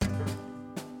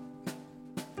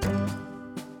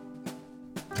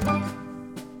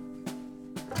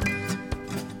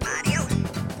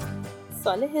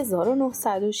سال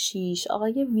 1906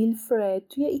 آقای ویلفرد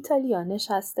توی ایتالیا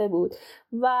نشسته بود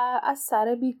و از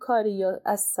سر بیکاری یا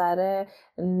از سر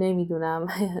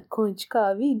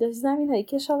کنجکاوی داشت زمین‌های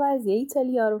کشاورزی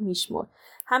ایتالیا رو میشمرد.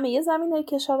 همه زمین‌های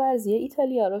کشاورزی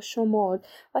ایتالیا رو شمرد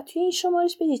و توی این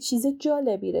شمارش به یه چیز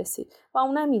جالبی رسید و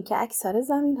اونم این که اکثر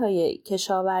زمین‌های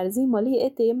کشاورزی مال یه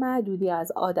عده معدودی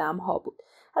از آدم‌ها بود.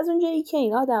 از اونجایی که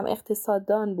این آدم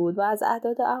اقتصاددان بود و از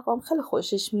اعداد و ارقام خیلی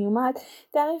خوشش می اومد،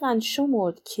 دقیقاً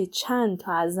شمرد که چند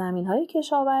تا از زمین‌های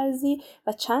کشاورزی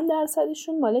و چند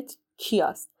درصدشون مال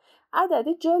کیاست. عدد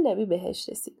جالبی بهش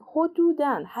رسید.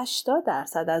 حدوداً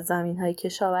 80% از زمین‌های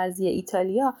کشاورزی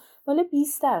ایتالیا مال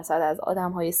 20% از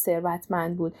آدم‌های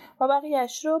ثروتمند بود و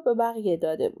بقیه‌اش رو به بقیه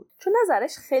داده بود. چون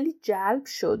نظرش خیلی جلب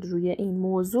شد روی این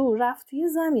موضوع، رفت توی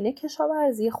زمینه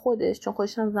کشاورزی خودش، چون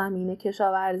خودش هم زمینه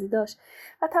کشاورزی داشت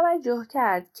و توجه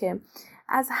کرد که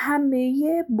از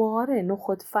همه بار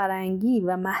نخود فرنگی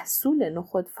و محصول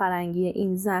نخود فرنگی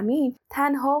این زمین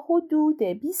تنها حدود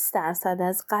 20%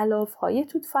 از غلاف‌های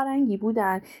توت فرنگی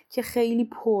بودن که خیلی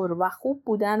پر و خوب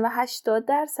بودن و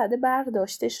 80%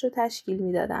 برداشتش رو تشکیل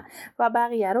میدادن و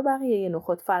بقیه رو بقیه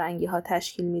نخود فرنگی ها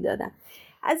تشکیل میدادن.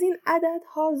 از این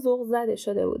عددها ذوق زده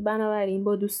شده بود، بنابراین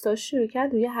با دوستاش شروع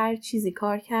کرد روی هر چیزی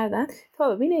کار کردن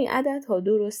تا ببینه این عددها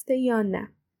درسته یا نه.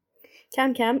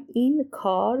 کم کم این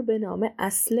کار به نام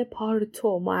اصل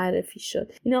پارتو معرفی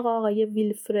شد. این آقای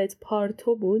ویلفرد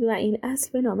پارتو بود و این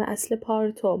اصل به نام اصل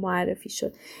پارتو معرفی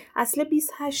شد. اصل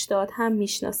 2080 هم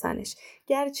میشناسنش،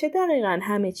 گرچه دقیقاً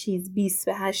همه چیز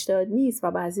 20/80 نیست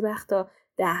و بعضی وقتا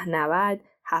 10/90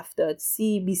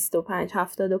 70/30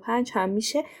 25/75 هم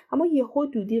میشه، اما یه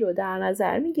حدودی رو در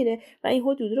نظر میگیره و این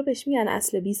حدود رو بهش میگن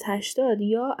اصل 20/80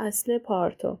 یا اصل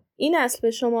پارتو. این اصل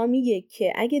به شما میگه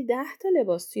که اگه 10 تا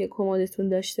لباس توی کمدتون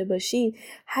داشته باشین،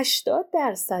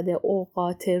 80%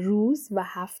 اوقات روز و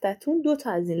هفته‌تون 2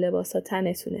 تا از این لباسا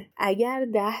تنتونه. اگر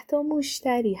 10 تا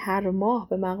مشتری هر ماه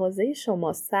به مغازه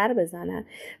شما سر بزنن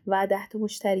و 10 تا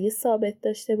مشتری ثابت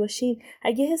داشته باشین،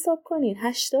 اگه حساب کنین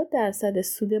 80%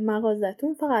 سود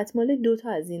مغازتون فقط مال 2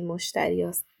 تا از این مشتری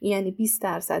هست، یعنی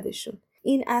 20%شون.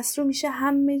 این اصل رو میشه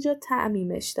همه جا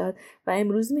تعمیمش داد و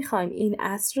امروز میخوایم این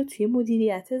اصل رو توی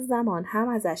مدیریت زمان هم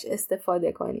ازش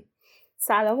استفاده کنیم.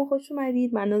 سلام و خوش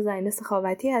اومدید. من نازنین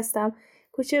سخاوتی هستم،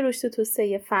 کوچ رشد و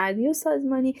توسعه فردی و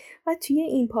سازمانی، و توی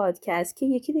این پادکست که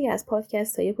یکی دیگه از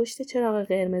پادکست های پشت چراغ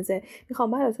قرمزه،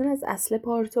 میخوام براتون از اصل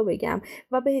پارتو بگم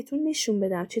و بهتون نشون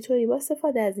بدم چطوری با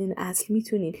استفاده از این اصل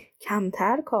میتونین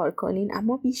کمتر کار کنین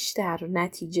اما بیشتر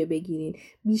نتیجه بگیرین،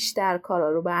 بیشتر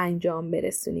کارا رو به انجام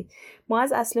برسونید. ما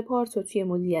از اصل پارتو توی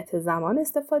مدیریت زمان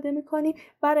استفاده میکنیم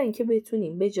برای اینکه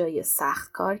بتونیم به جای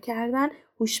سخت کار کردن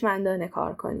هوشمندانه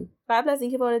کار کنیم. قبل از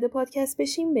اینکه وارد پادکست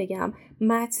بشیم بگم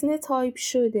متن تایپ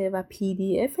شده و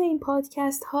PDF این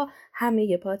پادکست ها،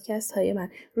 همه پادکست های من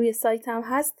روی سایتم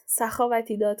هست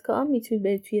sakhavati.com. میتونید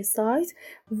برید توی سایت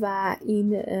و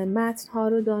این متن ها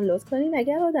رو دانلود کنید.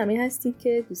 اگر آدمی هستید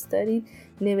که دوست دارید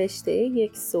نوشته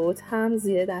یک صوت هم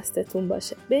زیر دستتون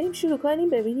باشه. بریم شروع کنیم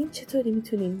ببینیم چطوری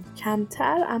میتونیم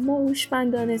کمتر اما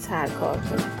هوشمندانه تر کار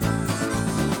کنیم.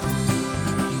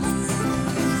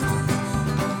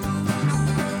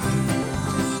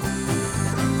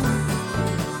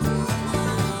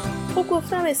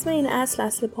 گفتم اسم این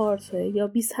اصل پارتوه یا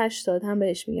 2080 هم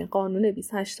بهش میگن، قانون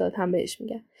 2080 هم بهش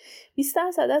میگن.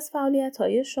 20% از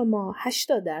فعالیت‌های شما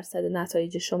 80%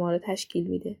 نتایج شما رو تشکیل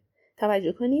میده.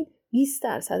 توجه کنید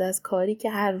 20% از کاری که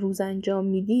هر روز انجام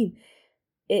میدین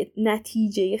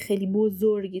نتیجه خیلی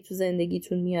بزرگی تو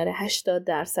زندگیتون میاره.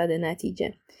 80%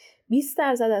 نتیجه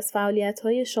 20% از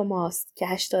فعالیت‌های شماست که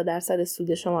 80%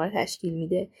 سود شما رو تشکیل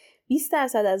میده.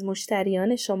 20% از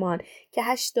مشتریان شما که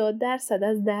 80%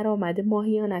 از درآمد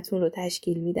ماهیانتون رو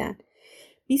تشکیل میدن.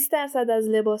 20% از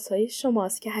لباسهای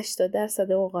شماست که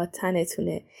 80% اوقات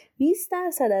تنتونه.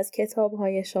 20% از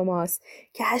کتابهای شماست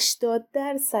که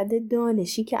 80%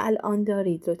 دانشی که الان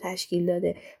دارید رو تشکیل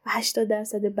داده و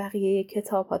 80% بقیه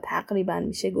کتابها تقریبا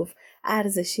میشه گفت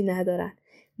ارزشی ندارن.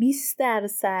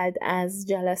 20% از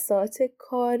جلسات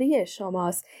کاری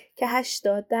شماست که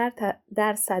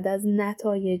 80% از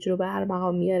نتایج رو به هر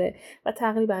مقام میاره و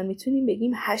تقریبا میتونیم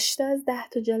بگیم 8 از 10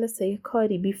 تا جلسه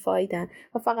کاری بیفایدن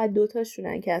و فقط 2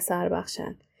 تاشونن که اثر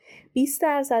بخشن.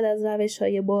 20% از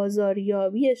روش‌های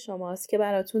بازاریابی شماست که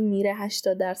براتون میره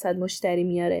 80% مشتری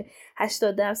میاره،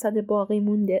 80% باقی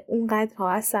مونده اونقدرها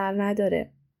اثر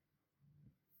نداره.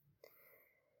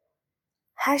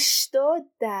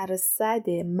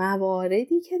 80%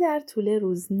 مواردی که در طول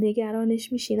روز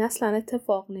نگرانش میشین اصلا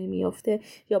اتفاق نمیفته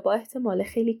یا با احتمال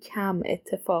خیلی کم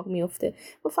اتفاق میفته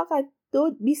و فقط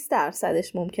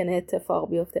 20% ممکنه اتفاق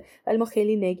بیفته، ولی ما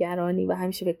خیلی نگرانی و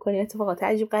همیشه فکر کنیم اتفاقات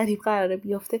عجیب غریب قراره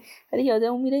بیفته، ولی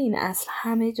یادمون میره این اصل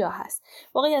همه جا هست.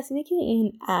 واقعیت اینه که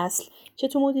این اصل چه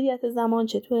تو مدیریت زمان،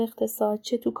 چه تو اقتصاد،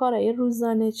 چه تو کارهای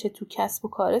روزانه، چه تو کسب و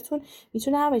کارتون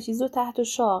میتونه همه چیز رو تحت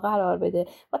شعاع قرار بده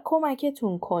و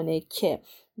کمکتون کنه که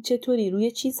چطوری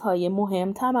روی چیزهای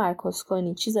مهم تمرکز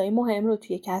کنید، چیزهای مهم رو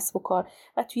توی کسب و کار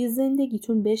و توی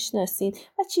زندگیتون بشناسید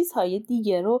و چیزهای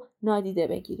دیگه رو نادیده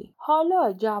بگیرید.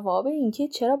 حالا جواب این که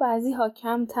چرا بعضی ها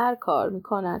کمتر کار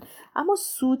میکنن اما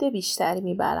سود بیشتری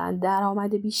میبرن،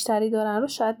 درآمد بیشتری دارن رو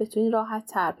شاید بتونید راحت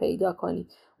تر پیدا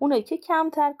کنید. اونایی که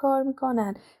کمتر کار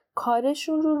میکنن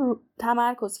کارشون رو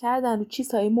تمرکز کردن رو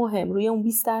چیزهای مهم، روی اون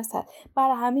 20%،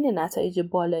 برای همین نتایج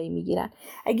بالایی میگیرن.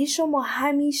 اگه شما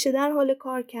همیشه در حال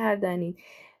کار کردنید،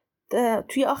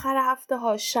 توی آخر هفته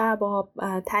ها، شب ها،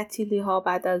 تعطیلی ها،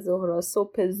 بعد از ظهر،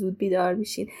 صبح زود بیدار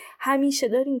میشین، همیشه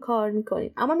دارین کار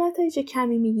میکنین اما نتایج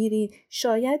کمی میگیرین،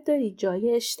 شاید دارید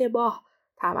جای اشتباه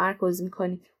تمرکز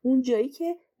میکنید، اون جایی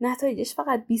که نتایجش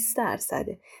فقط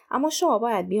 20%. اما شما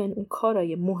باید بیاین اون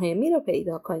کارهای مهمی رو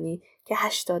پیدا کنید که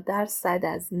 80%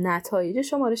 از نتایج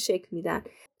شما رو شکل میدن.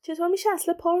 چطور میشه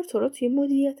اصل پارتو رو توی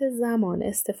مدیریت زمان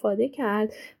استفاده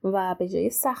کرد و به جای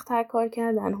سخت‌تر کار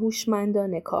کردن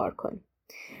هوشمندانه کار کنید؟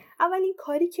 اولین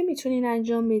کاری که میتونین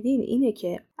انجام بدین اینه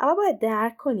که اول باید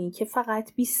درک کنین که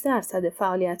فقط 20%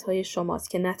 فعالیت‌های شماست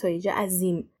که نتایج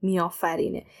عظیم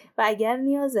میآفرینه و اگر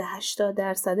نیاز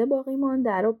 80% باقی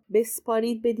مانده رو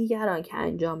بسپارید به دیگران که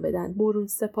انجام بدن، برون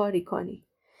سپاری کنید.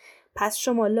 پس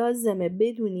شما لازمه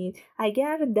بدونید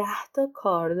اگر 10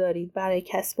 کار دارید برای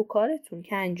کسب و کارتون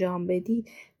که انجام بدید،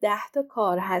 10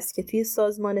 کار هست که توی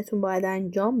سازمانتون باید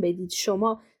انجام بدید،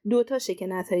 شما 2 که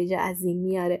نتایج عظیم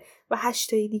میاره و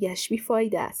 8 دیگه‌اش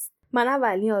بیفایده است. من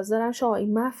اول نیاز دارم شما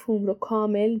این مفهوم رو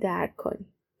کامل درک کنید.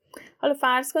 حالا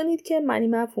فرض کنید که من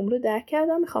این مفهوم رو درک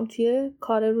کردم، میخوام توی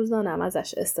کار روزانه‌ام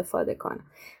ازش استفاده کنم.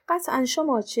 قطعا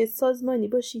شما چه سازمانی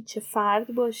باشید، چه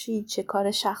فرد باشید، چه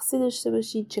کار شخصی داشته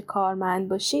باشید، چه کارمند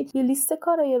باشید، یه لیست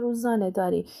کارهای روزانه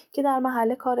دارید که در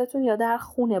محل کارتون یا در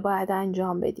خونه باید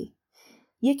انجام بدید.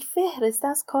 یک فهرست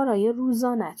از کارهای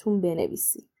روزانه‌تون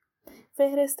بنویسید.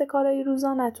 فهرست کارهای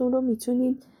روزانه‌تون رو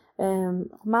میتونید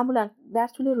معمولا در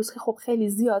طول روز که خب خیلی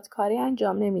زیاد کاری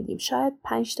انجام نمیدیم، شاید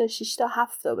 5 تا 6 تا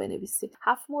 7 تا بنویسید،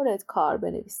 7 مورد کار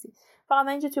بنویسید. فقط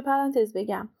من اینجا توی پرانتز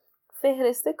بگم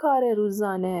فهرست کار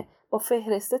روزانه با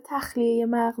فهرست تخلیه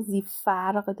مغزی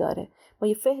فرق داره. ما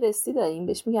یه فهرستی داریم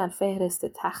بهش میگن فهرست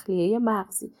تخلیه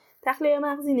مغزی. تخلیه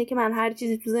مغزی اینه که من هر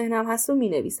چیزی تو ذهنم هست رو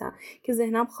مینویسم که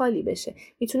ذهنم خالی بشه.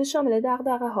 میتونه شامل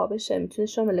دغدغه ها بشه، میتونه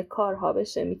شامل کارها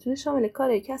بشه، میتونه شامل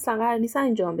کاری که اصلا قرار نیست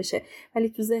انجام بشه ولی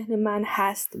تو ذهن من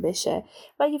هست بشه.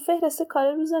 و یه فهرست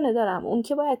کار روزانه دارم، اون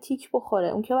که باید تیک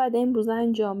بخوره، اون که باید امروز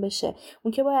انجام بشه،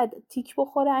 اون که باید تیک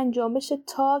بخوره انجام بشه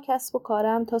تا کسب و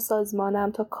کارم، تا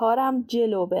سازمانم، تا کارم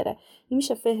جلو بره. این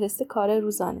میشه فهرست کار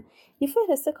روزانه. یه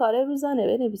فهرست کار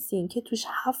روزانه بنویسین که توش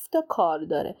 7 کار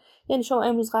داره. یعنی شما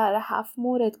امروز قراره 7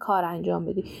 مورد کار انجام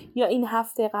بدید یا این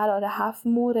هفته قراره 7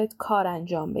 مورد کار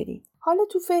انجام بدید. حالا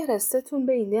تو فهرستتون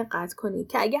به این دقت کنید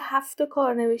که اگه 7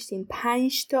 کار نوشتین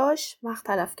 5 تاش وقت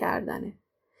تلف کردنه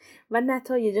و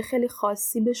نتایج خیلی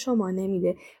خاصی به شما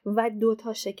نمیده و 2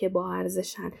 تاشه که با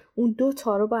ارزشن. اون 2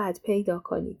 رو باید پیدا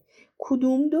کنید.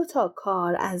 کدوم 2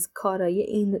 کار از کارهای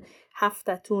این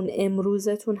هفته‌تون،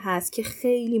 امروزتون هست که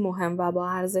خیلی مهم و با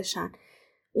ارزشن؟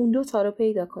 اون 2 رو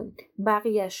پیدا کنید.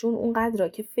 بقیه‌شون اونقدر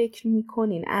که فکر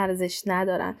میکنین ارزش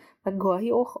ندارن و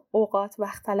گاهی اوقات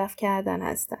وقت تلف کردن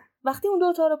هستن. وقتی اون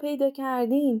 2 رو پیدا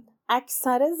کردین،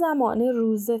 اکثر زمان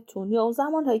روزتون یا اون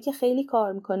زمانهایی که خیلی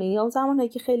کار میکنین یا اون زمانهایی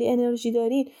که خیلی انرژی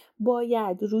دارین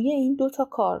باید روی این 2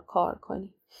 کار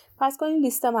کنین. پس کنین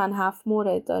لیست من 7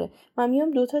 مورد داره، من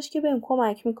میام 2 که بهم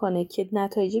کمک میکنه که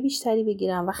نتایج بیشتری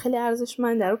بگیرم و خیلی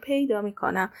ارزشمنده رو پیدا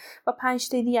میکنم و 5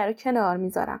 دیگه رو کنار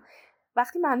میذارم.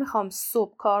 وقتی من میخوام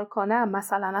صبح کار کنم،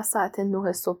 مثلا از ساعت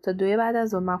 9 صبح تا 2 بعد از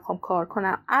ظهر من میخوام کار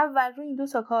کنم، اول روی این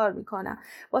 2 کار میکنم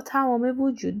با تمام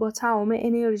وجود، با تمام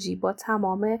انرژی، با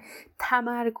تمام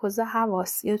تمرکز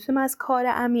حواس. یادتون از کار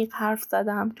عمیق حرف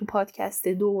زدم تو پادکست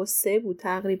 2 و 3 بود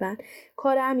تقریبا.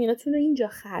 کار عمیقتون رو اینجا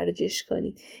خرجش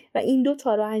کنید و این 2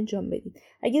 رو انجام بدید.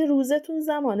 اگه روزتون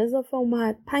زمان اضافه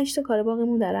اومد 5 کار باقی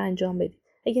مونده رو انجام بدید.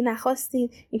 اگه نخواستین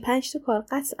این 5 تا کار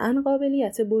قطعاً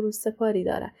قابلیت بروز سپاری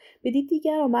دارن. بدید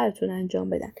دیگران براتون انجام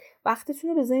بدن. وقتتون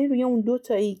رو بذارین روی اون 2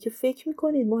 تایی که فکر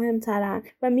میکنید مهمترن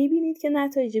و میبینید که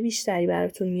نتایج بیشتری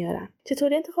براتون میارن.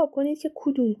 چطوری انتخاب کنید که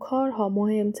کدوم کارها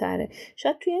مهمتره؟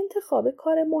 شاید توی انتخاب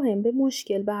کار مهم به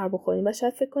مشکل بر بخورین و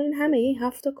شاید فکر کنین همه این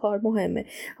 7 تا کار مهمه،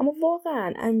 اما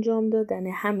واقعاً انجام دادن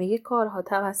همه کارها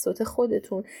توسط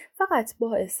خودتون فقط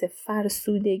باعث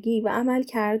فرسودگی و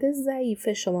عملکرد ضعیف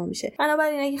شما میشه.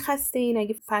 بنابراین اگه خسته این،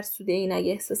 اگه فرسوده این،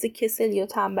 اگه احساس کسلی و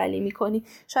تنبلی میکنی،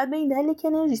 شاید به این دلیل که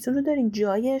انرژیتون رو دارین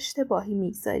جای اشتباهی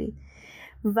میگذارین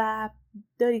و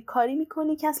داری کاری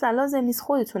میکنی که اصلا لازم نیست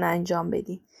خودتون انجام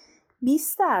بدین.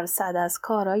 20% از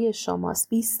کارهای شماست،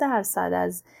 20%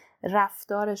 از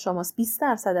رفتار شماست،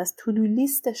 20% از تودو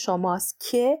لیست شماست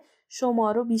که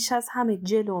شما رو بیش از همه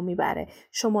جلو میبره،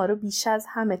 شما رو بیش از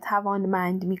همه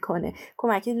توانمند میکنه،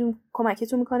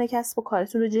 کمکتون میکنه کسب و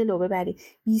کارتون رو جلو ببرید.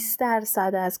 20%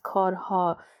 از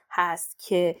کارها هست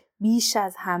که بیش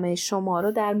از همه شما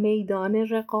رو در میدان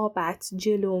رقابت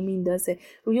جلو میندازه.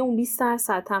 روی اون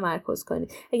 20% تمرکز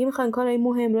کنید. اگه میخواین کارهای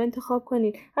مهم رو انتخاب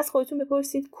کنید، از خودتون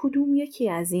بپرسید کدوم یکی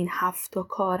از این 7 تا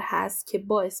کار هست که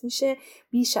باعث میشه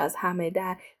بیش از همه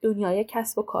در دنیای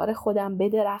کسب و کار خودم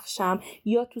بدرخشم،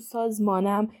 یا تو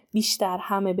سازمانم بیشتر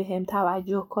همه بهم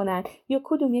توجه کنن، یا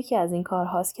کدوم یکی از این کار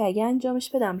هاست که اگه انجامش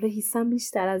بدم رئیسم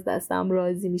بیشتر از دستم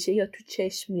راضی میشه یا تو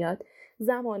چشم میاد.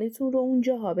 زمانتون رو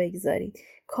اونجاها بگذارید.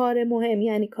 کار مهم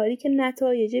یعنی کاری که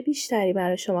نتایج بیشتری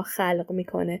برای شما خلق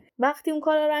میکنه. وقتی اون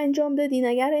کارا رو انجام دادین،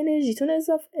 اگر انرژیتون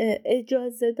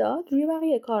اجازه داد، روی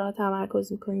بقیه کارها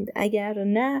تمرکز میکنید. اگر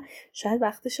نه، شاید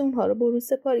وقتش اونها رو بروز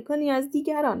سپاری کنی، از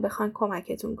دیگران بخوان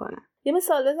کمکتون کنن. یه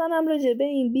مثال بزنم راجع به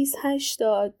این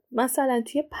 2080. مثلا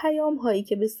توی پیام هایی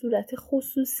که به صورت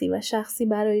خصوصی و شخصی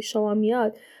برای شما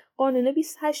میاد، قانون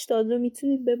 2080 رو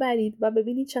میتونید ببرید و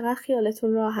ببینید چقدر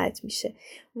خیالتون راحت میشه.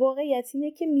 واقعیت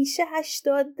اینه که میشه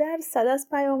 80% از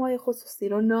پیام‌های خصوصی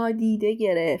رو نادیده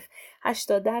گرفت.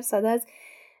 80% از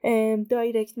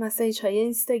دایرکت مسیج های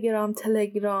اینستاگرام،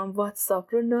 تلگرام، واتساپ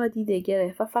رو نادیده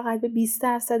گرفت و فقط به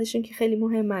 20%شون که خیلی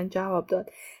مهمن جواب داد.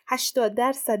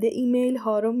 80% ایمیل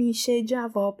ها رو میشه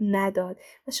جواب نداد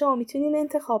و شما میتونین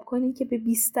انتخاب کنین که به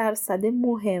 20%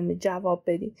 مهم جواب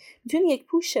بدین. میتونین یک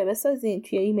پوشه بسازین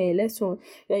توی ایمیلتون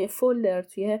یا یه فولدر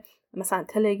توی مثلا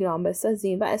تلگرام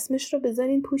بسازین و اسمش رو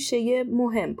بذارین پوشه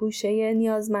مهم، پوشه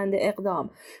نیازمند اقدام،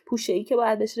 پوشه‌ای که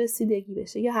باید بهش رسیدگی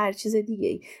بشه یا هر چیز دیگه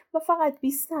ای، و فقط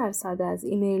 20% از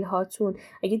ایمیل هاتون،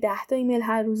 اگه 10 تا ایمیل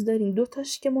هر روز دارین، 2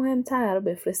 تاش که مهم‌تره رو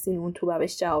بفرستین اون تو و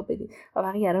بهش جواب بدین و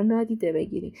بقیه رو نادیده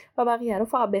بگیرین و بقیه رو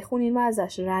فقط بخونین و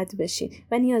ازش رد بشین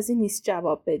و نیازی نیست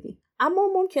جواب بدین. اما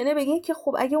ممکنه بگین که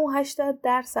خب اگه اون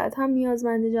 80% هم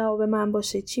نیازمند جواب من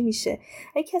باشه چی میشه؟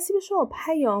 اگه کسی به شما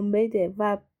پیام بده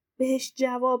و بهش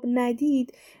جواب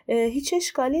ندید، هیچ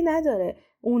اشکالی نداره.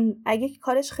 اون اگه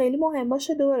کارش خیلی مهم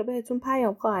باشه دوباره بهتون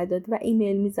پیام خواهد داد و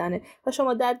ایمیل میزنه و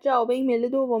شما در جواب ایمیل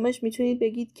دومش میتونید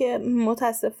بگید که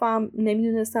متاسفم،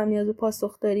 نمیدونستم نیاز به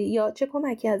پاسخ داری، یا چه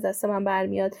کمکی از دست من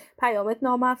برمیاد، پیامت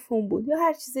نامفهوم بود، یا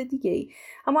هر چیز دیگه ای.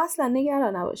 اما اصلا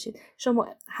نگران نباشید، شما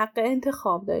حق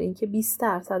انتخاب دارین که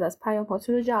 20% از پیام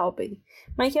هاتون رو جواب بدید.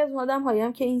 من یکی از آدم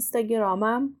هایم که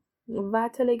اینستاگرامم و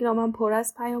تلگرامم پر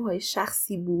از پیام‌های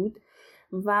شخصی بود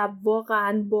و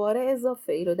واقعا بار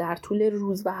اضافه ای رو در طول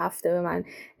روز و هفته به من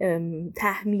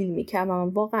تحمیل می‌کرد و من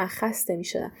واقعا خسته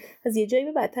می‌شدم. از یه جایی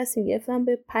به بعد تصمیم گرفتم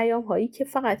به پیام‌هایی که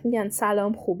فقط میگن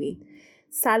سلام خوبین،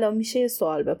 سلام میشه یه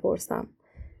سوال بپرسم،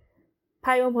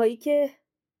 پیام‌هایی که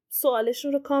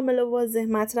سوالشون رو کامل و واضح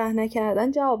مطرح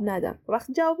نکردن جواب ندم.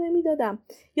 وقتی جواب نمیدادم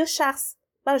یا شخص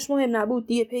براش مهم نبود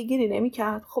دیگه پیگیری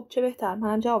نمی‌کرد، خب چه بهتر،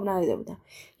 منم جواب نداده بودم.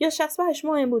 یا شخص براش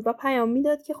مهم بود و پیام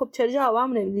میداد که خب چرا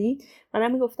جوابم نمیدید،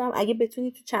 منم میگفتم اگه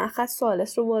بتونی تو چند خط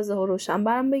سوالت رو واضح و روشن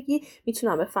برام بگی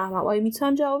میتونم بفهمم آیا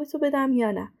میتونم جوابتو بدم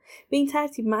یا نه. به این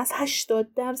ترتیب من از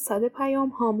 80% پیام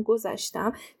هام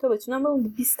گذشتم تا بتونم به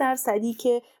اون 20%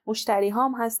 که مشتری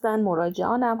هام هستن،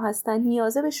 مراجعانم هستن،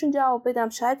 نیازه بهشون جواب بدم.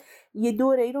 شاید یه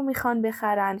دوره‌ای رو میخوان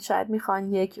بخرن، شاید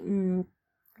میخوان یک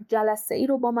جلسه ای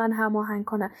رو با من هماهنگ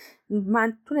کنن.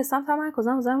 من تونستم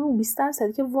تمرکزم بذارم اون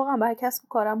 20% که واقعا برای کسب و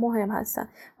کارم مهم هستن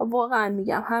و واقعا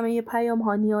میگم همه پیام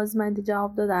ها نیازمند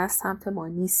جواب دادن از سمت ما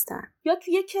نیستن. یا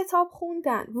توی کتاب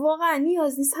خوندن، واقعا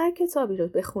نیاز نیست هر کتابی رو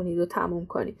بخونید و تموم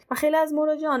کنید. و خیلی از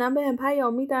مراجعانم بهم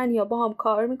پیام میدن یا با هم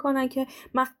کار میکنن که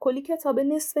من کلی کتاب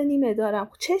نصف نیمه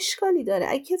دارم. چه اشکالی داره؟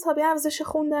 اگه کتابی ارزش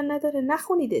خوندن نداره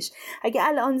نخونیدش. اگه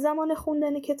الان زمان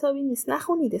خوندن کتابی نیست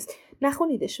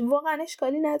نخونیدش. واقعا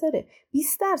اشکالی نداره.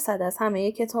 20% از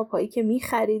همه کتاب‌هایی که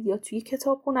می‌خرید یا توی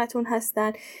کتابخونه‌تون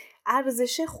هستن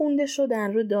ارزش خونده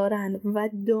شدن رو دارن و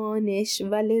دانش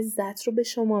و لذت رو به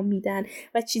شما میدن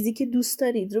و چیزی که دوست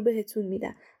دارید رو بهتون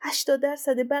میدن.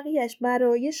 80% بقیهش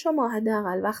برای شما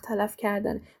حداقل وقت تلف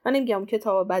کردن. من نمیگم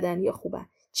کتاب بدن یا خوبن،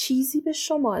 چیزی به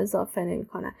شما اضافه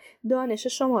نمیکنن، دانش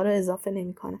شما رو اضافه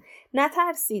نمیکنن.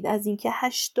 نترسید از اینکه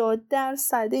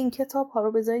 80% این کتاب ها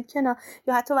رو بذارید کنار،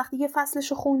 یا حتی وقتی یه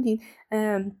فصلش رو خوندین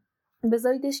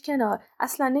بذاریدش کنار.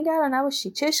 اصلا نگران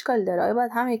نباشید، چه اشکالی داره؟ آیا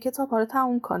باید همه کتاب ها رو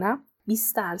تموم کنم؟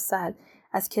 20%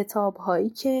 از کتاب هایی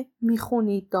که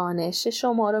میخونید دانش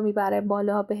شما رو میبره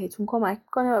بالا، بهتون کمک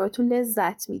میکنه و بهتون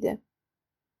لذت میده.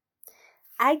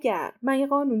 اگر من یه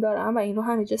قانون دارم و این رو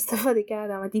همه جا استفاده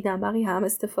کردم و دیدم بقیه هم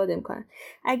استفاده میکنن،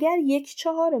 اگر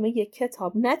 1/4 یک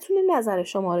کتاب نتونه نظر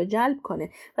شما رو جلب کنه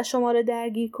و شما رو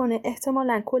درگیر کنه،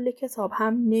 احتمالاً کل کتاب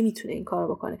هم نمیتونه این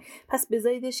کارو بکنه. پس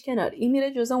بذاریدش کنار. این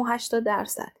میره جزء اون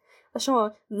 80% و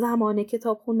شما زمان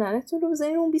کتاب خوندنتون رو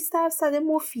بذارین اون 20%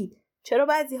 مفید. چرا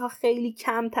بعضی‌ها خیلی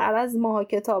کمتر از ماها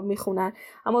کتاب میخونن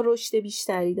اما رشد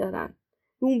بیشتری دارن؟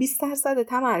 اون 20%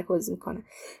 تمرکز میکنه.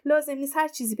 لازم نیست هر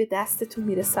چیزی به دستتون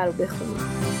میرسه رو بخونید.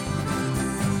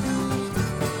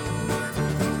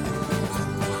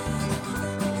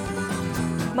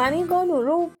 من این قانون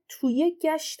رو توی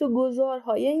گشت و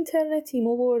گذارهای اینترنتی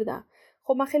بردم.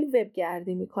 خب من خیلی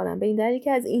وبگردی میکنم، به این دلیل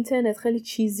که از اینترنت خیلی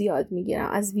چیز یاد میگیرم،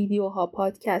 از ویدیوها،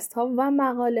 پادکست ها و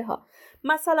مقاله ها.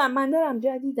 مثلا من دارم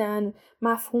جدیداً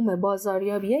مفهوم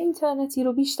بازاریابی اینترنتی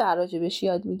رو بیشتر راجبش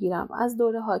یاد میگیرم از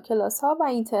دوره ها، کلاس ها و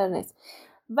اینترنت.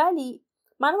 ولی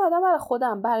من اومدم برای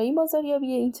خودم برای این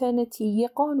بازاریابی اینترنتی یه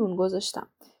قانون گذاشتم.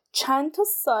 چند تا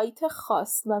سایت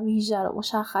خاص و ویژه رو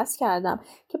مشخص کردم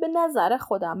که به نظر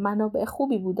خودم منابع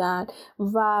خوبی بودن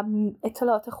و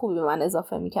اطلاعات خوبی به من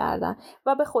اضافه می‌کردن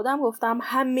و به خودم گفتم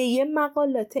همه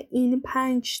مقالات این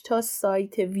 5 تا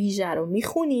سایت ویژه رو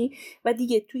میخونی و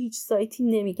دیگه تو هیچ سایتی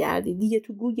نمیگردی، دیگه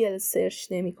تو گوگل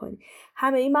سرچ نمی‌کنی،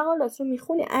 همه این مقالات رو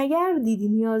میخونی، اگر دیدی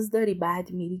نیاز داری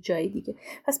بعد میری جای دیگه.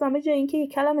 پس من به جای اینکه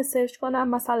یک کلمه سرچ کنم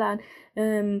مثلا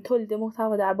تولید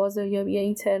محتوا در بازاریابی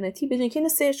اینترنتی، به جای اینکه اینو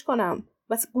سرچ کنم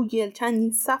واسه گوگل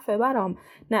چندین صفحه برام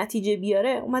نتیجه بیاره،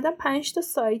 اومدم 5 تا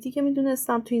سایتی که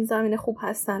میدونستم تو این زمینه خوب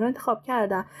هستن رو انتخاب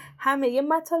کردم. همه یه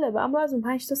مطالبم رو از اون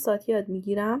 5 تا سایت یاد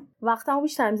میگیرم، وقتمو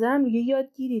بیشتر میذارم دیگه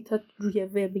یادگیری تا روی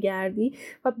وب گردی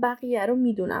و بقیه رو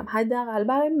میدونم حداقل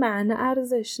برای من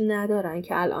ارزش ندارن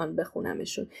که الان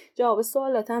بخونمشون، جواب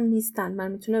سوالاتم نیستن،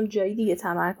 من میتونم جای دیگه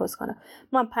تمرکز کنم.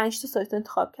 من 5 تا سایت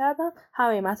انتخاب کردم،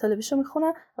 همه مطالبشو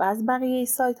میخونم و از بقیه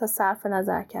سایت ها صرف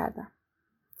نظر کردم.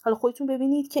 حالا خودتون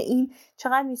ببینید که این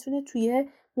چقدر میتونه توی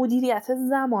مدیریت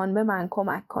زمان به من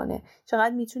کمک کنه،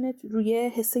 چقدر میتونه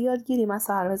روی حس یادگیریم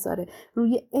اثر بذاره،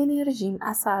 روی انرژیم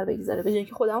اثر بگذاره، به جای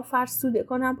اینکه خودم فرسوده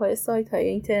کنم پای سایت های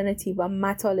اینترنتی و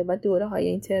مطالب و دوره های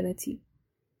اینترنتی.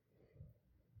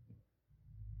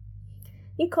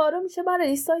 این کار رو میشه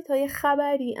برای سایت های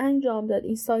خبری انجام داد،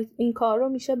 این کار رو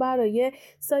میشه برای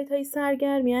سایت های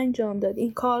سرگرمی انجام داد،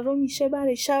 این کار رو میشه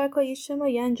برای شبکه‌های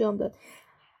اجتماعی انجام داد.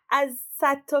 از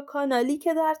 100 تا کانالی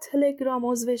که در تلگرام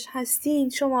عضوش هستین،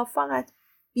 شما فقط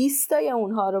 20 تای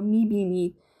اونها رو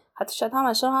میبینید، حتی شاید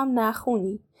همش هم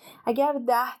نخونید. اگر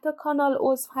 10 تا کانال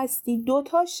عضو هستی، 2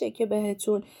 تاشه که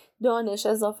بهتون دانش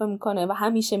اضافه میکنه و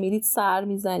همیشه میرید سر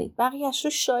میزنید، بقیه‌اش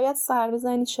رو شاید سر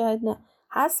بزنید شاید نه،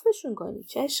 حذفشون کنید،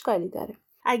 چه اشکالی داره؟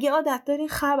 اگه عادت دارین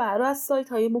خبر رو از سایت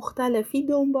های مختلفی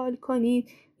دنبال کنید،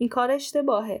 این کار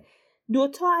اشتباهه. 2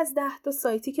 تا از 10 تا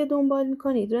سایتی که دنبال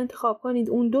میکنید رو انتخاب کنید،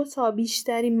 اون 2 تا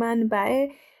بیشتری منبع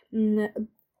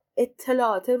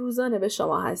اطلاعات روزانه به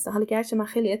شما هستن. حالا گرچه من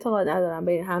خیلی اعتقاد ندارم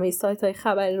برید همه سایت های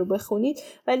خبری رو بخونید،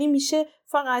 ولی میشه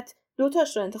فقط 2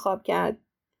 تاش رو انتخاب کرد،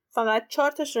 فقط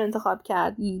 4 تاش رو انتخاب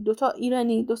کرد، 2 تا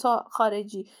ایرانی 2 تا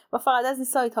خارجی و فقط از این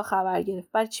سایت ها خبر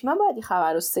گرفت. برای چی من باید این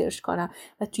خبر رو سرچ کنم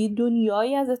و توی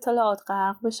دنیایی از اطلاعات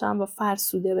غرق بشم و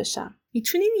فرسوده بشم؟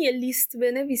 میتونین یه لیست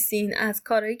بنویسین از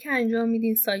کارهایی که انجام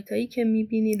میدین، سایتایی که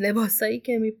میبینید، لباسایی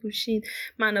که میپوشین،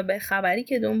 منابع خبری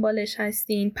که دنبالش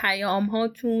هستین، پیام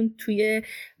هاتون توی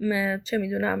چه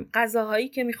میدونم غذاهایی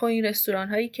که میخورین،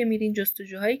 رستورانهایی که میرین،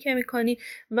 جستجوهایی که میکنین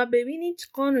و ببینید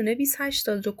قانون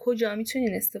 2080 رو کجا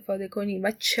میتونین استفاده کنین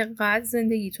و چقدر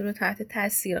زندگیتون رو تحت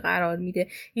تاثیر قرار میده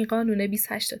این قانون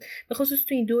 2080. به خصوص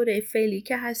تو این دوره فعلی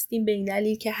که هستیم، به این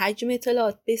دلیل که حجم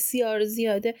اطلاعات بسیار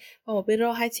زیاده و به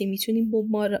راحتی میتونیم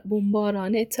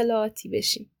بمباران اطلاعاتی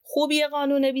بشیم. خوبی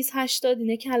قانون 2080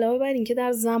 اینه که علاوه بر این که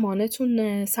در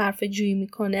زمانتون صرفه جویی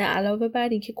میکنه، علاوه بر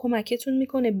این که کمکتون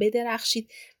میکنه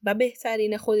بدرخشید و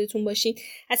بهترین خودتون باشین،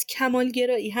 از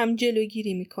کمالگرایی هم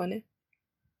جلوگیری میکنه.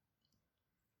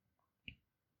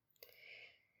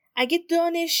 اگه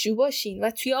دانشجو باشین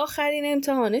و توی آخرین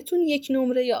امتحانتون یک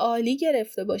نمره عالی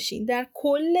گرفته باشین، در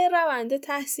کل روند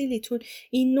تحصیلیتون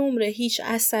این نمره هیچ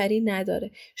اثری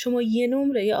نداره. شما یه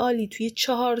نمره عالی توی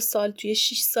 4 سال، توی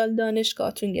 6 سال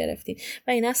دانشگاهتون گرفتین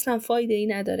و این اصلا فایده ای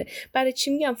نداره. برای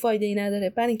چی میگم فایده ای نداره؟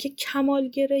 برای اینکه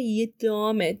کمالگرایی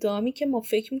دامی که ما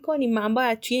فکر میکنیم من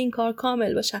باید توی این کار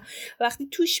کامل باشم، وقتی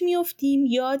توش میافتیم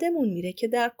یادمون میره که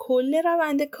در کل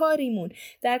روند کاریمون،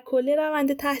 در کل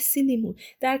روند تحصیلیمون،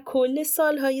 در کل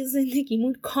سالهای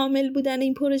زندگیمون کامل بودن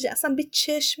این پروژه اصلا به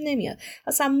چشم نمیاد،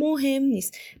 اصلا مهم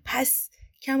نیست. پس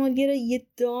کمالگرایی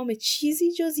دام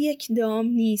چیزی جز یک دام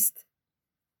نیست.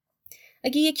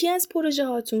 اگه یکی از پروژه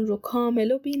هاتون رو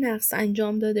کامل و بی‌نقص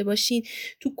انجام داده باشین،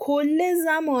 تو کل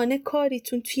زمان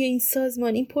کاریتون توی این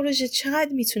سازمان این پروژه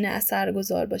چقدر میتونه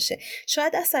اثرگذار باشه؟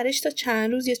 شاید اثرش تا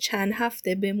چند روز یا چند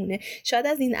هفته بمونه، شاید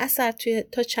از این اثر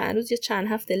تا چند روز یا چند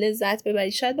هفته لذت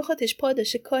ببرید، شاید به خاطرش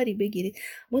پاداش کاری بگیرید.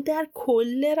 اما در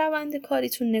کل روند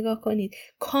کاریتون نگاه کنید،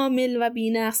 کامل و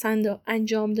بی‌نقص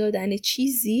انجام دادن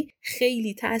چیزی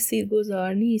خیلی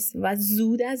تاثیرگذار نیست و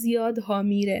زود از یادها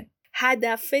میره.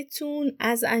 هدفتون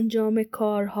از انجام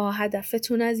کارها،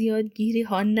 هدفتون از یادگیری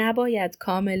ها نباید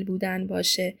کامل بودن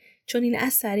باشه، چون این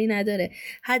اثری نداره.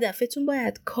 هدفتون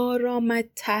باید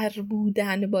کارآمدتر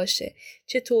بودن باشه.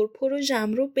 چطور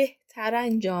پروژم رو بهتر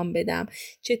انجام بدم،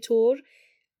 چطور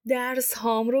درس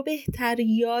هام رو بهتر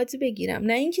یاد بگیرم،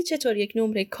 نه اینکه چطور یک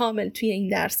نمره کامل توی این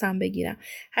درسم بگیرم.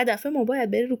 هدف ما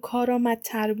باید بره رو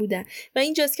کارآمدتر بودن و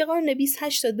اینجاست که قانون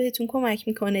 2080 بهتون کمک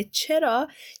میکنه. چرا؟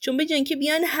 چون به جای اینکه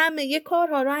بیان همه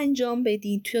کارها رو انجام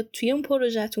بدین توی اون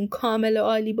پروژهتون کامل و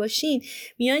عالی باشین،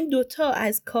 میان 2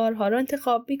 از کارها رو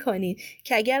انتخاب میکنین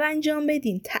که اگر انجام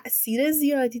بدین تأثیر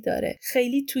زیادی داره،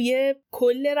 خیلی توی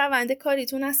کل روند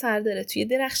کاریتون اثر داره، توی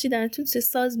درخشیدنتون توی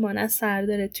سازمان اثر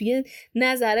داره، توی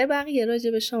نظر بقیه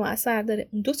راجع به شما اثر داره.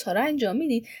 اون 2 رو انجام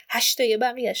میدید، 8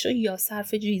 بقیه‌شو یا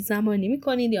صرفه‌جویی زمانی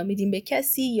میکنید یا میدین به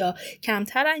کسی یا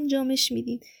کمتر انجامش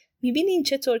میدید. میبینین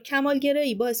چطور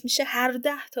کمالگرایی باعث میشه هر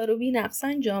 10 رو بی‌نقص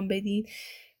انجام بدید.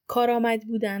 کارآمد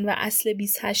بودن و اصل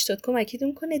 2080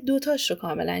 کمکتون کنه 2 رو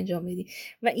کامل انجام بدید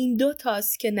و این 2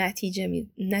 که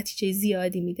نتیجه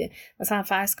زیادی میده. مثلا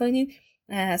فرض کنید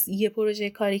از یه پروژه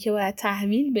کاری که باید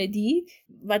تحویل بدید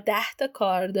و 10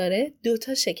 کار داره،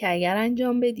 2 شکرگر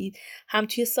انجام بدید، هم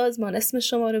توی سازمان اسم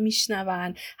شما رو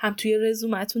میشنون، هم توی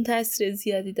رزومتون تاثیر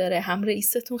زیادی داره، هم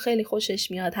رئیستون خیلی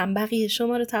خوشش میاد، هم بقیه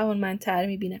شما رو توانمندتر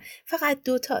میبینه. فقط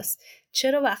 2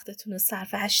 چرا وقتتون رو صرف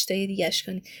 8 دیگه‌اش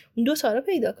کنید؟ اون 2 رو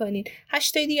پیدا کنید،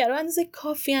 8 دیگه رو اندازه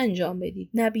کافی انجام بدید،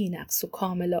 نه بی‌نقص و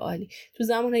کامل و عالی. تو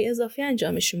زمانهای اضافی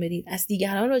انجامشون بدید، از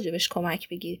دیگران راجبش کمک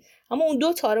بگیرید، اما اون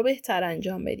 2 رو بهتر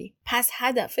انجام بدید. پس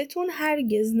هدفتون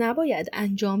هرگز نباید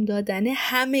انجام دادن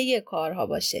همه کارها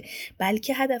باشه،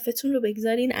 بلکه هدفتون رو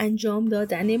بگذارین انجام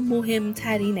دادن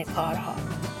مهمترین کارها.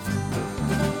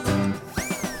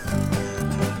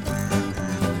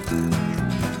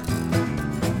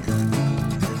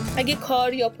 اگه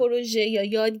کار یا پروژه یا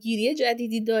یادگیری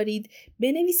جدیدی دارید،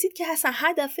 بنویسید که اصلا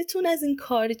هدفتون از این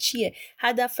کار چیه؟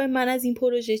 هدف من از این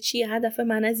پروژه چیه؟ هدف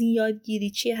من از این یادگیری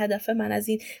چیه؟ هدف من از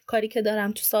این کاری که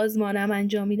دارم تو سازمانم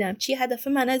انجام میدم چیه؟ هدف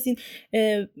من از این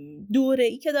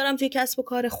دوره‌ای که دارم توی کسب و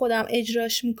کار خودم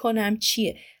اجراش میکنم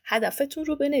چیه؟ هدفتون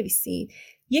رو بنویسید.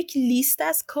 یک لیست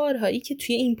از کارهایی که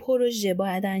توی این پروژه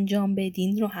باید انجام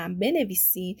بدین رو هم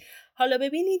بنویسید. حالا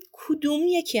ببینید کدوم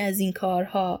یکی از این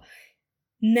کارها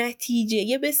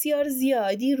نتیجه بسیار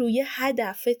زیادی روی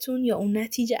هدفتون یا اون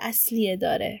نتیجه اصلیه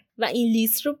داره و این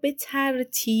لیست رو به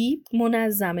ترتیب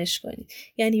منظمش کنید.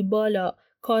 یعنی بالا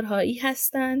کارهایی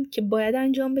هستن که باید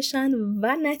انجام بشن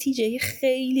و نتیجه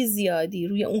خیلی زیادی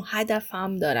روی اون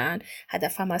هدفم دارن.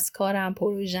 هدفم از کارم،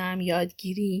 پروژم،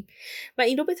 یادگیری، و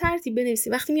این رو به ترتیب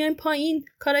بنویسید. وقتی میایم پایین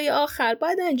کارهای آخر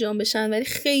باید انجام بشن ولی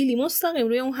خیلی مستقیم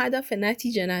روی اون هدف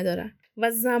نتیجه ندارن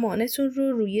و زمانتون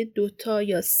رو روی 2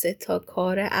 یا 3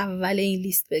 کار اول این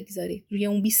لیست بگذارید، روی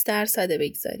اون 20%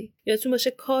 بگذارید. یادتون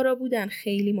باشه کارا بودن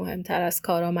خیلی مهمتر از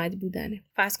کارآمد بودنه.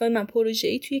 فرض کنید من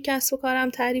پروژه‌ای توی کسب و کارم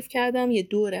تعریف کردم، یه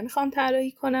دوره میخوام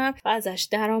طراحی کنم و ازش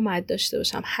درآمد داشته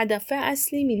باشم. هدف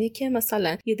اصلی اینه که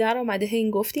مثلا یه درآمد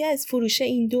هنگفتی از فروش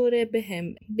این دوره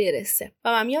بهم برسه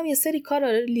و من میام یه سری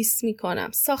کارا رو لیست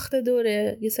میکنم. ساخت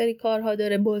دوره یه سری کارها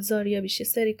داره، بازاریابیش یه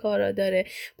سری کارا داره،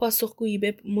 پاسخگویی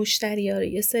به مشتری‌ها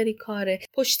یه سری کاره،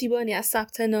 پشتیبانی از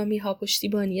ثبت نامی ها،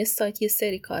 پشتیبانی سایت یه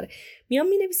سری کاره. میام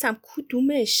مینویسم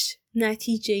کدومش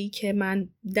نتیجه‌ای که من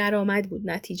درآمد بود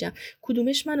نتیجم،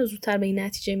 کدومش منو زودتر به این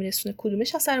نتیجه میرسونه،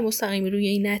 کدومش اثر مستقیمی روی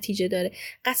این نتیجه داره.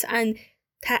 قطعاً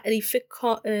تعریف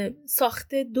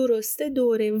ساخت درست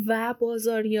دوره و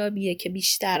بازاریابیه که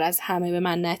بیشتر از همه به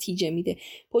من نتیجه میده.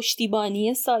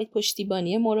 پشتیبانی سایت،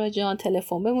 پشتیبانی مراجعان،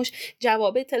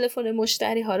 جواب تلفن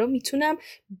مشتری ها رو میتونم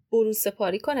برون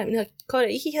سپاری کنم. اینا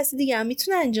کارایی که کسی دیگه هم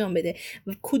میتونه انجام بده.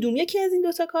 کدوم یکی از این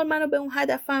دوتا کار منو به اون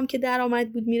هدفم که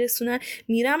درآمد بود میرسونن،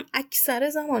 میرم اکثر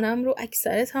زمانم رو،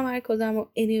 اکثر تمرکزم و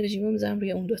انرژیمو میذارم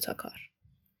روی اون دوتا کار.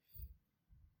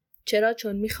 چرا؟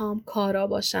 چون میخوام کارا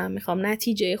باشم، میخوام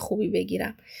نتیجه خوبی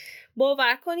بگیرم.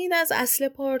 باور کنید از اصل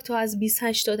پارتو، از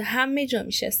 2080 همه جا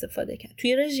میشه استفاده کرد.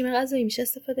 توی رژیم غذایی میشه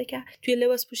استفاده کرد، توی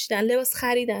لباس پوشیدن، لباس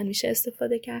خریدن میشه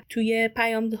استفاده کرد، توی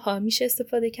پیام‌ها میشه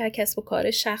استفاده کرد، کسب و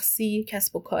کار شخصی،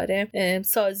 کسب و کار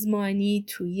سازمانی،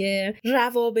 توی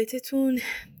روابطتون.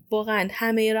 واقعا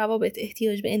همه روابط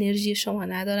احتیاج به انرژی شما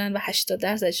ندارن و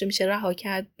 80% میشه رها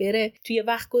کرد بره. توی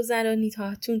وقت گذرانی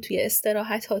هاتون، توی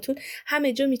استراحت هاتون،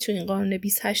 همه جا میتونین قانون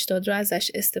 2080 رو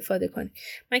ازش استفاده کنید.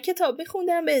 من کتاب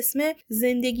میخوندم به اسم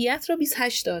زندگیت رو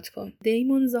 2080 کن،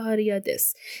 دیمون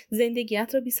زاهاریادس.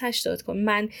 زندگیت رو 2080 کن.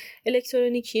 من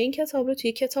الکترونیکی این کتاب رو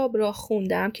توی کتاب راه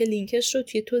خوندم که لینکش رو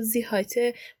توی توضیحات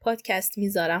پادکست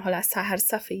میذارم. حالا از هر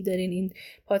صفحه‌ای دارین این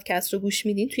پادکست رو گوش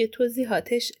میدین، توی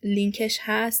توضیحاتش لینکش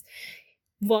هست.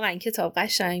 واقعا کتاب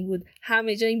قشنگ بود.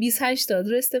 همه جا این 2080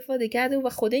 رو استفاده کرده و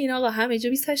خود این آقا همه جا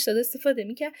 2080 استفاده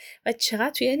میکرد و چقدر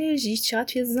توی انرژیش، چقدر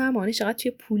توی زمانش، چقدر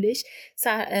توی پولش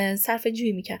صرف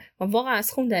جویی میکرد. من واقعا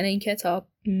از خوندن این کتاب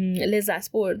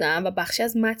لذت بردم و بخشی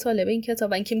از مطالب این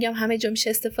کتاب، این که میگم همه جا میشه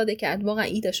استفاده کرد، واقعا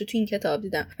ایده‌شو توی این کتاب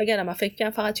دیدم. وگرنه من فکر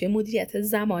می‌کردم فقط توی مدیریت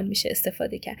زمان میشه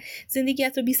استفاده کرد.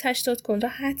 زندگیت رو 2080 کن رو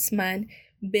حتما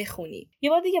بخونید. یه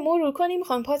بار دیگه مرور کنیم.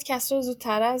 میخوام پادکست رو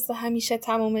زودتر از همیشه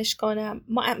تمومش کنم.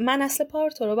 من اصل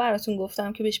پارتو رو براتون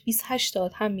گفتم که بهش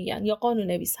 2080 هم میگن یا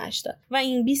قانون 2080 و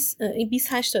این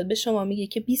 2080 به شما میگه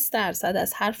که 20%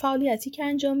 از هر فعالیتی که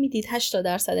انجام میدید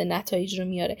 80% نتایج رو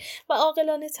میاره و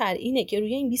عاقلانه تر اینه که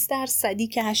روی این 20%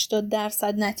 که 80%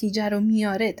 نتیجه رو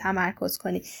میاره تمرکز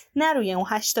کنید، نه روی اون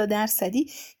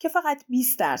 80% که فقط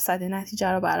 20% نتیجه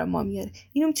رو برای ما میاره.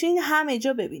 اینو میتونید همه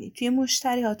جا ببینید، توی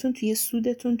مشتریاتون، توی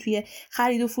سود توی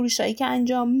خرید و فروشایی که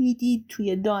انجام میدید،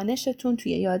 توی دانشتون،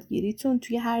 توی یادگیریتون،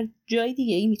 توی هر جای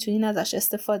دیگه ای میتونید ازش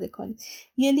استفاده کنید.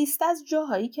 یه لیست از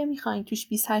جاهایی که میخواین توش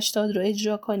 2080 رو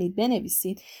اجرا کنید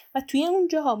بنویسید و توی اون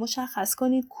جاها مشخص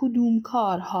کنید کدوم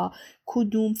کارها،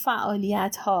 کدوم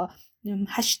فعالیت‌ها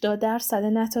 80%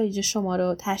 نتایج شما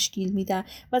رو تشکیل میدن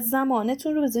و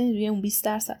زمانتون رو بذارید روی اون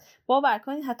 20%. باور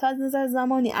کنید حتی از نظر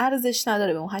زمانی ارزش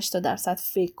نداره به اون 80%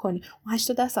 فکر کنید. اون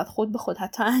 80% خود به خود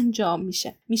حتی انجام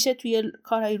میشه توی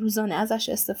کارهای روزانه ازش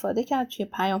استفاده کرد. توی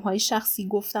پیام‌های شخصی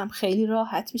گفتم خیلی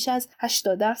راحت میشه از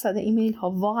 80% ایمیل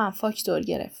ها واقعا فاکتور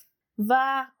گرفت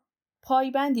و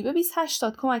پایبندی به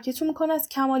 2080 کمکتون میکنه از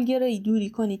کمالگرایی دوری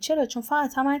کنید. چرا؟ چون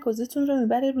فقط تمرکزتون رو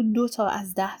میبره رو 2 تا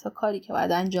از 10 تا کاری که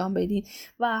باید انجام بدید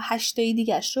و 8 تای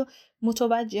دیگه‌اش رو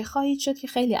متوجه خواهید شد که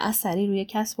خیلی اثری روی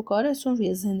کسب و کارتون،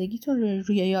 روی زندگیتون،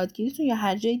 روی یادگیریتون یا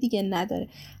هر جای دیگه نداره.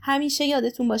 همیشه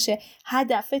یادتون باشه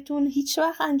هدفتون هیچ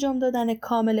وقت انجام دادن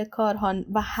کامل کارها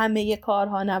و همه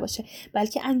کارها نباشه،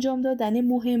 بلکه انجام دادن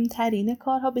مهمترین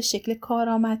کارها به شکل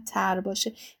کارآمدتر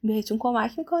باشه. بهتون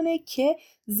کمک میکنه که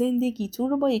زندگیتون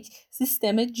رو با یک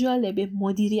سیستم جالب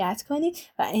مدیریت کنید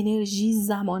و انرژی،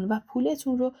 زمان و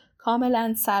پولتون رو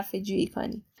کاملا صرفه‌جویی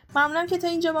کنید. ممنونم که تا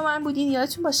اینجا با من بودین.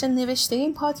 یادتون باشه نوشته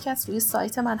این پادکست روی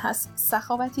سایت من هست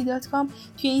سخاوتی.com.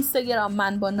 توی اینستاگرام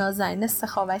من با نازنین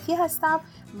سخاوتی هستم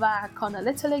و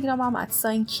کانال تلگرامم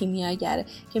 @کیمیاگره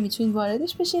که میتونید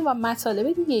واردش بشین و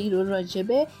مطالب دیگه ای رو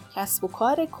راجبه کسب و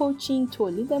کار، کوچینگ،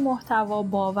 تولید محتوا،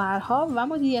 باورها و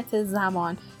مدیریت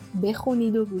زمان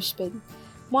بخونید و گوش بدید.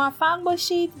 موفق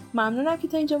باشید. ممنونم که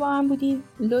تا اینجا با من بودین.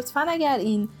 لطفاً اگر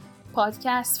این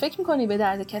پادکست فکر میکنی به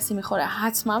درد کسی میخوره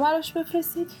حتما براش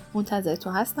بفرستید.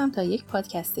 منتظرتون هستم تا یک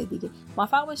پادکست دیگه.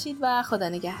 موفق باشید و خدا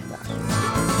نگهدار.